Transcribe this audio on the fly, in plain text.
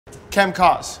Chem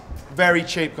Cuts, very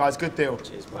cheap, guys, good deal.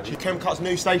 Cheers, buddy. Chem Cuts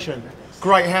new station.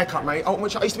 Great haircut, mate.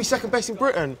 Ultimate, I used to be second best in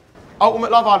Britain. Ultimate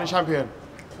Love Island champion.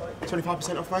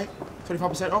 25% off, mate.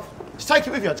 25% off. Just take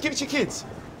it with you, just give it to your kids.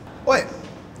 Wait,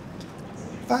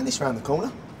 found this round the corner.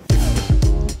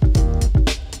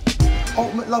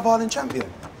 Ultimate Love Island champion.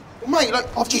 Well, mate,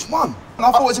 like, I've just won. And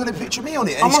I thought it was going to picture me on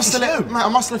it. And I must have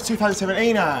left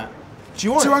 2017 out. Do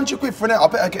you want 200 quid for an hour. I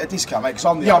better get a discount, mate, because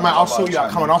I'm the Yeah, mate, I'll sort you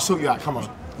out. Come on, I'll sort you out. Come on.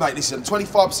 Mate, listen,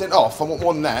 25% off. I want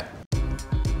more than that.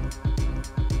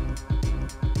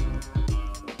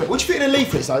 What do you think of the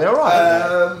leaflets, though? They're all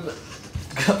right,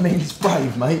 I mean, it's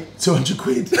brave, mate. 200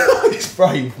 quid. It's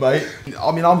brave, mate.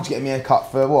 I mean, I'm just getting my hair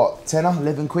cut for what, 10,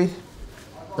 11 quid?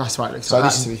 That's right, looks So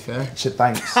like this that, to be fair. Shit,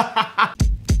 thanks.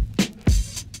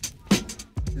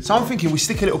 So I'm thinking we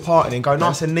stick a little part in and go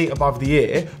nice and neat above the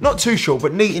ear. Not too short,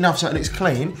 but neat enough so that it's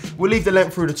clean. We'll leave the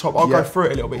length through the top. I'll go through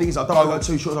it a little bit. The thing is, I don't want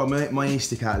to go too short. I'll make my ears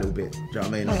stick out a little bit. Do you know what I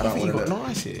mean? Mate, I don't think you've want got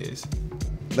nice ears.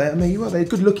 I mean, they're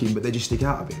good looking, but they just stick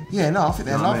out a bit. Yeah, no, I think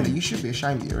they're You know what I lovely. mean? You should be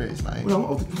ashamed of your ears, mate.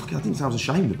 Well, I think I was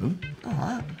ashamed of them. All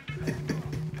right.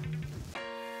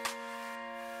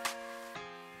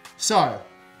 So,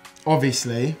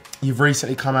 obviously, you've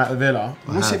recently come out of the villa.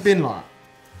 What's it been like?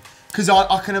 Because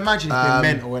I can imagine it's been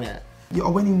mental, innit? Yeah, I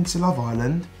went into Love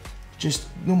Island, I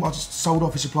just sold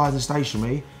office supplies and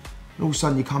stationery, and all of a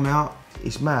sudden you come out,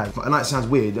 it's mad. And that sounds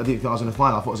weird, I didn't think I was going to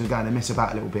find it, I thought I was going to go in and mess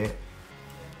about a little bit.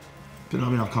 But I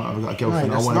mean, I've got a girlfriend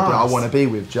Mate, I want to be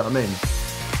with, do you know what I mean?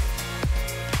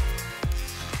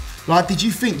 Like, did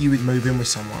you think you would move in with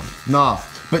someone? Nah,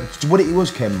 but what it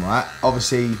was, Ken, right,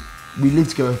 obviously, we lived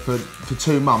together for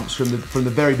 2 months from the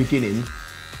very beginning,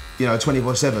 you know,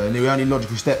 24/7, and the only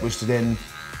logical step was to then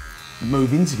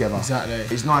move in together. Exactly.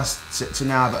 It's nice to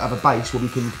now have a base where we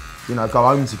can, you know, go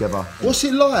home together. What's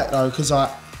it like though? Because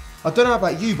I don't know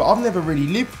about you, but I've never really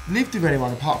lived with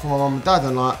anyone apart from my mum and dad,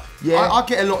 and like, yeah, I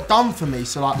get a lot done for me.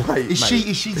 So like, mate, is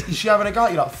she having a go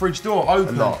at you, like fridge door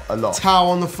open, a lot,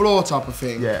 towel on the floor type of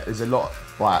thing? Yeah, there's a lot.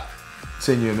 Like,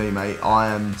 between you and me, mate, I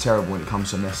am terrible when it comes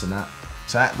to mess and that.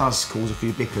 So that does cause a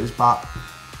few bickers, but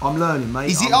I'm learning,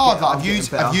 mate. Is it hard? Like,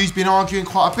 have you been arguing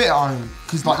quite a bit at home?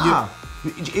 Because like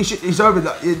it's over.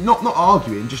 Not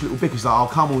arguing, just little bickers. Like, oh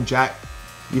come on, Jack,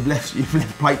 you've left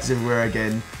plates everywhere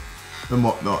again, and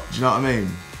whatnot. Do you know what I mean?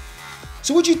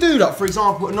 So what do you do? Like, for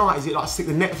example, at night, is it like stick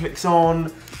the Netflix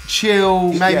on,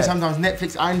 chill? Maybe sometimes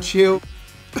Netflix and chill.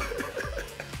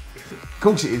 Of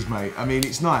course it is, mate. I mean,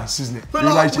 it's nice, isn't it? But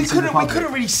like, we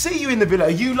couldn't really see you in the villa. Are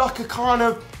you like a kind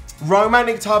of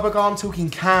romantic type of guy? I'm talking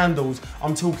candles,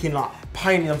 I'm talking like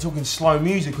painting, I'm talking slow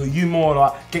music, or are you more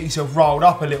like get yourself rolled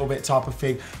up a little bit type of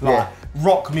thing? Like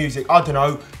rock music, I don't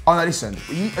know. Oh no, listen,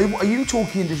 are you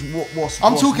talking just what's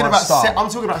I'm talking about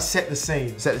set the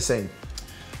scene. Set the scene.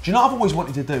 Do you know what I've always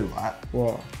wanted to do, right?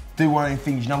 What? Do one of them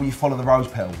things, you know, where you follow the rose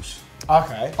petals.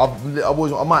 Okay.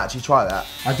 I might actually try that.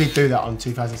 I did do that on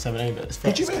 2017, but it's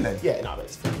fair. Did you really? Yeah, no, but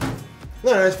it's fair.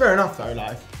 No, it's fair enough though,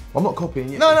 like. I'm not copying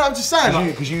you. No, I'm just saying.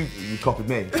 Because you copied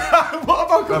me. What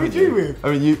have I copied you with?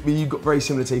 I mean, you got very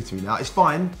similar teeth to me now. It's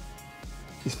fine.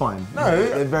 It's fine. No.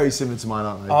 They're very similar to mine,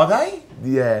 aren't they? Are they?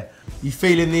 Yeah. You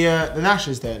feeling the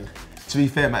Nashers then? To be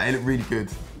fair, mate, they look really good.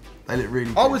 They look really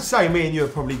good. I would say me and you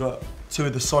have probably got two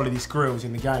of the solidest grills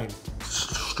in the game.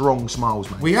 Strong smiles,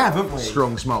 mate. We have, haven't we?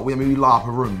 Strong smile. I mean, we light up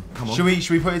a room. Come on. Should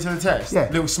we put it to the test? Yeah.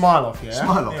 Little smile off, yeah?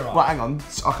 Smile off. Yeah, right, hang on.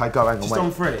 Okay, go, hang on, Just wait.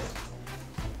 on 3.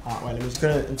 Alright, well, I'm just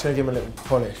gonna give him a little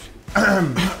polish.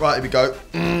 Right, here we go.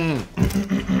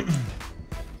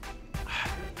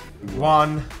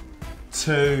 1,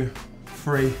 2,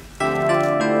 3.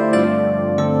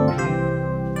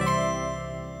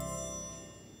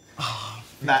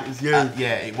 That is you.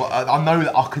 I know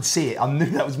that I could see it. I knew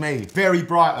that was me. Very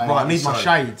bright though. Right, I need my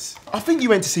shades. I think you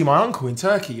went to see my uncle in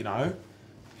Turkey, you know?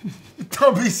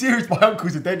 Don't be serious, my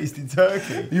uncle's a dentist in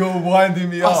Turkey. You're winding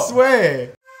me up. I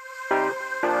swear.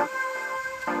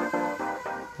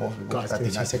 Guys, give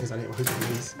me 2 seconds, I need to hook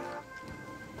these.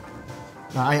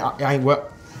 No, it ain't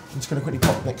work. I'm just gonna quickly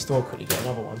pop next door, quickly get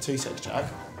another one. 2 seconds, Jack.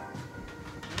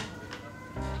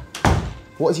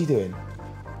 What is he doing?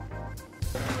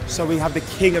 So we have the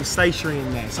king of stationery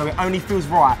in there, so it only feels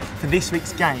right for this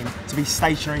week's game to be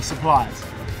stationery supplies.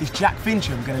 Is Jack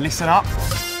Fincham gonna listen up?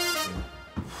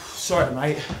 Sorry,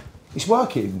 mate. It's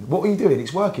working. What are you doing?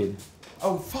 It's working.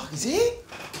 Oh, fuck, is it?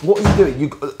 What are you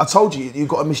doing? I told you, you've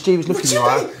got a mischievous look in your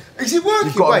eye. Is it working?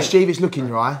 You've got a mischievous look in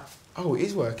your eye. Oh, it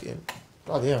is working.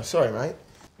 Bloody hell, sorry, mate.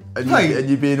 And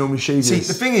you're being all mischievous. See,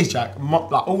 the thing is, Jack,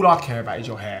 like, all I care about is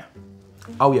your hair.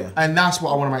 Oh yeah. And that's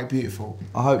what I want to make beautiful.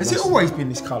 I hope. Has it always been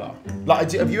this colour?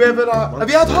 Like, have you ever have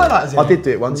you had highlighters in I did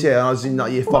do it once, yeah. I was in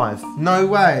like year 5. No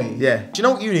way. Yeah. Do you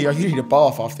know what you need? You need a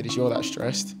bath after this. You're that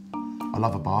stressed. I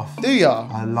love a bath. Do ya?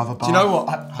 I love a bath. Do you know what?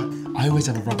 I always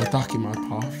have a rubber duck in my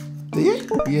bath. Do you?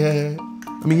 Yeah.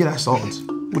 I mean, yeah, that's odd.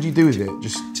 What do you do with it?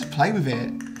 Just play with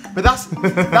it. But that's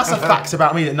a fact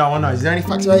about me that no one knows. Is there any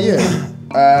facts about you?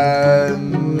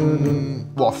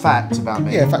 What, a fact about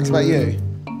me? Yeah, facts about you.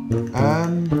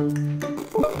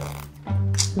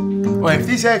 Well, if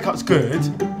this haircut's good,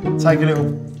 take a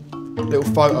little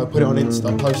photo, put it on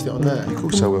Insta, post it on there. Of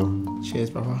course I will. Cheers,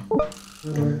 brother.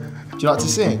 Do you like to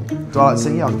sing? Do I like to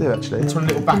sing? Yeah, I do actually. Just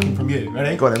want a little backing from you.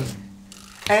 Ready? Go on then.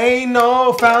 Ain't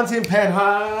no fountain pen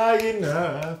high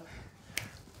enough.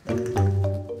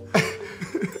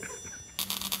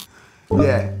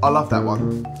 Yeah, I love that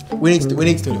one. We need to do a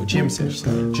little gym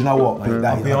session. Do you know what, mate?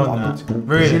 I'll be on that.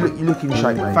 Really? You look in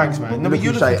shape, mate. Thanks, man. No, but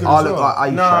you look shape. good I as look well. like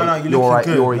A No, shape. you're looking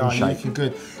good. You're in You're shape. looking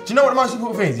good. Do you know what the most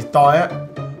important thing is? Is diet.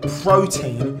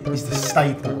 Protein is the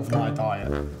staple of my diet.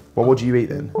 Well, what do you eat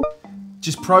then?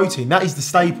 Just protein. That is the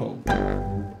staple.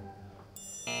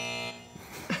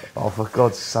 Oh, for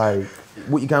God's sake.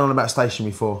 What are you going on about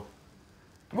stationery for?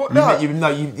 What? No,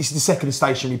 it's the second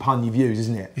stationery pun you've used,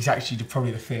 isn't it? It's actually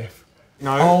probably the 5th.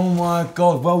 No. Oh my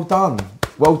God, well done.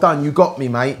 Well done, you got me,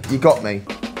 mate. You got me.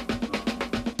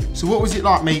 So what was it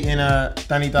like meeting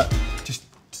Dani? Just,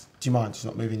 do you mind just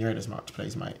not moving your head as much,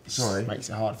 please, mate? Sorry. It makes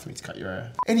it hard for me to cut your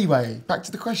hair. Anyway, back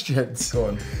to the questions. Go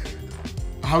on.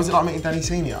 How was it like meeting Dani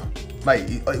Senior?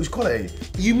 Mate, it was quality.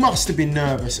 You must have been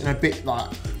nervous and a bit like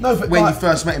No, but when like, you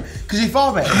first met him. Because if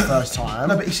I met him the first time,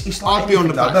 no, but it's like I'd be on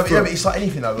the back though. foot. Yeah, but it's like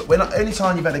anything though. When any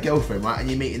time you've had a girlfriend, right, and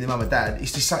you're meeting their mum and dad,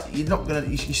 it's the same. You're not gonna.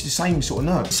 It's the same sort of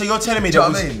nerves. So you're telling me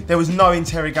there was no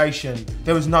interrogation,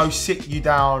 there was no sit you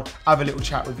down, have a little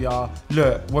chat with you,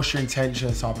 look, what's your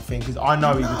intention type of thing? Because I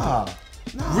know he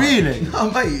would. No. Really? No,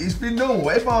 mate, it's been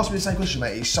normal. Everyone asks me the same question,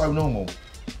 mate. It's so normal.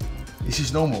 It's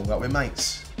just normal. Like we're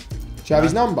mates. Do you have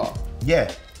his number?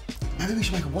 Yeah. Maybe we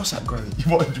should make a WhatsApp group.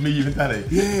 You wanted me, you and Dani?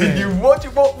 Yeah.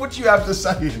 What would you have to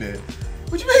say in it?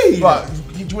 What do you mean? Right,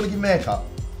 do you want to give him a haircut?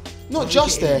 Not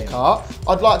just haircut.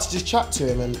 I'd like to just chat to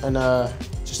him and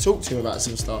just talk to him about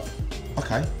some stuff.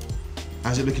 Okay.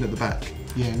 How's it looking at the back?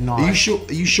 Yeah, nice.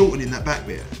 Are you shortening that back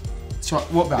bit? So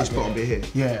what about This bottom bit here?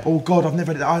 Yeah. Oh God, I've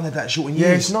never had that short in years.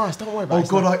 Yeah, it's nice. Don't worry about it.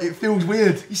 Oh God, it feels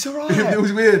weird. It's alright. It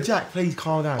feels weird. Jack, please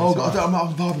calm down. Oh God, I'm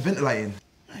hyperventilating.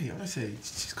 Hey, honestly,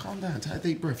 just calm down. Take a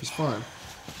deep breath. It's fine.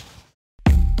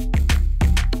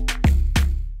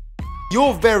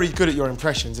 You're very good at your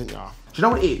impressions, aren't you? Do you know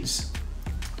what it is?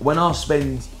 When I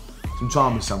spend some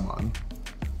time with someone,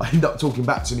 I end up talking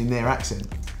back to them in their accent.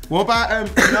 What about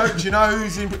do you know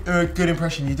who's a good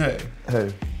impression you do?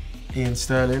 Who? Ian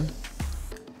Sterling.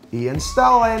 Ian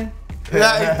Sterling. Do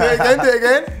it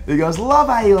again. He goes, Love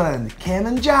Island, Kim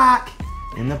and Jack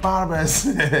in the barbers.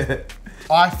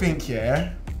 I think,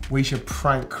 yeah, we should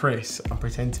prank Chris and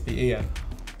pretend to be Ian.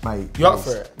 Mate, You up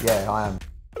for it? Yeah, I am.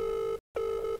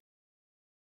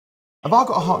 Have I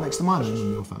got a heart next to my name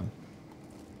on your phone?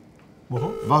 What?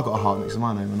 Have I got a heart next to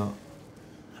my name or not?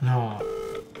 No.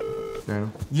 Fair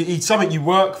enough. It's something you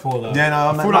work for, though. Yeah, no,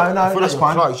 I feel like that's you're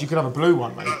fine. close. You could have a blue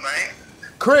one, mate. Hello, mate.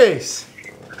 Chris,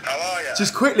 How are you?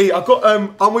 just quickly,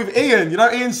 I'm with Ian. You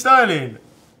know Ian Sterling?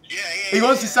 Yeah. He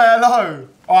wants to say hello.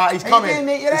 All right, he's coming. doing,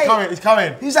 mate? You He's right? coming. He's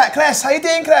coming. Who's that, Chris? How you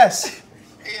doing, Chris?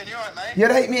 Ian, you alright, mate? You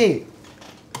right, mate?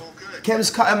 All good.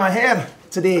 Kim's cutting my hair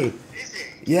today. Is it?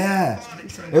 Yeah,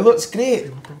 it looks great.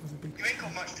 You ain't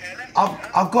got much hair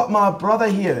left. I've got my brother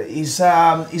here. He's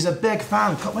a big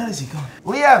fan. Where is he gone?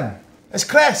 Liam, it's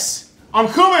Chris. I'm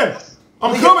coming.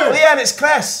 I'm coming. Liam, it's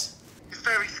Chris. It's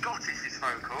very Scottish, this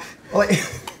phone call.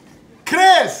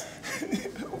 Chris.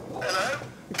 Hello?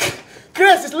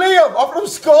 Chris, it's Liam. I'm from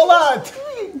Scotland.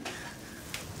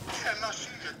 Yeah, no, she's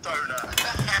a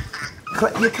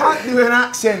donut. You can't do an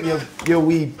accent, you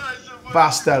wee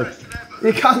bastard.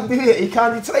 You can't do it. He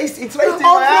can't. He tries to do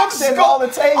my accent all the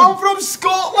time. I'm from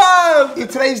Scotland. He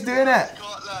tries doing it.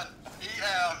 Scotland.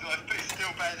 Yeah, but it's still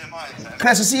better than mine. So.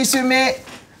 Chris, I'll see you soon, mate.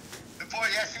 The boy,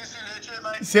 yeah, see you soon, cheers,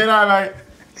 mate. See you later, mate.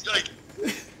 Like,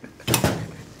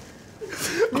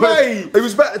 Mate, It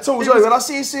was better talk. Sorry, when I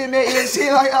see you soon, mate. You see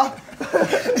you later.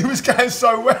 it was going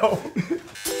so well.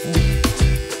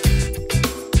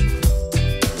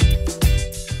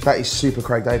 That is super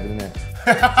Craig David, isn't it?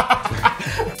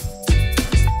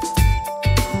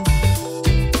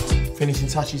 Finishing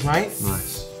touches, mate.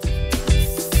 Nice.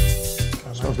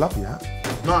 Smells lovely, that.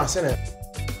 Nice, isn't it?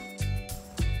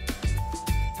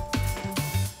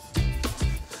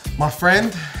 My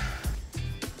friend,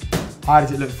 How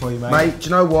does it look for you, mate? Mate, do you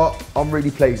know what? I'm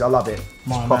really pleased. I love it.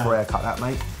 My It's a proper man. haircut, that,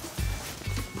 mate.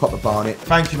 Proper barnet.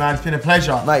 Thank you, man. It's been a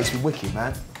pleasure. Mate, it's been wicked,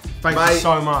 man. Thank you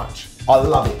so much. I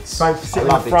love it. Thanks for sitting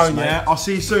on the throne, yeah? I'll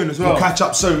see you soon as well. We'll catch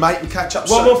up soon, mate. We'll catch up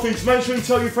soon. One more thing, just make sure you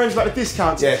tell your friends about the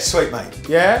discounts. Yeah, sweet, mate.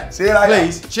 Yeah? See you later.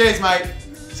 Please. Cheers, mate.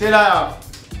 See you later.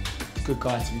 Good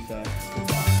guy, to be fair. Good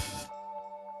guy.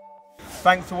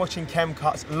 Thanks for watching Chem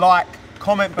Cuts. Like,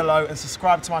 comment below and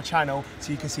subscribe to my channel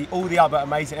so you can see all the other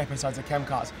amazing episodes of Chem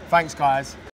Cuts. Thanks, guys.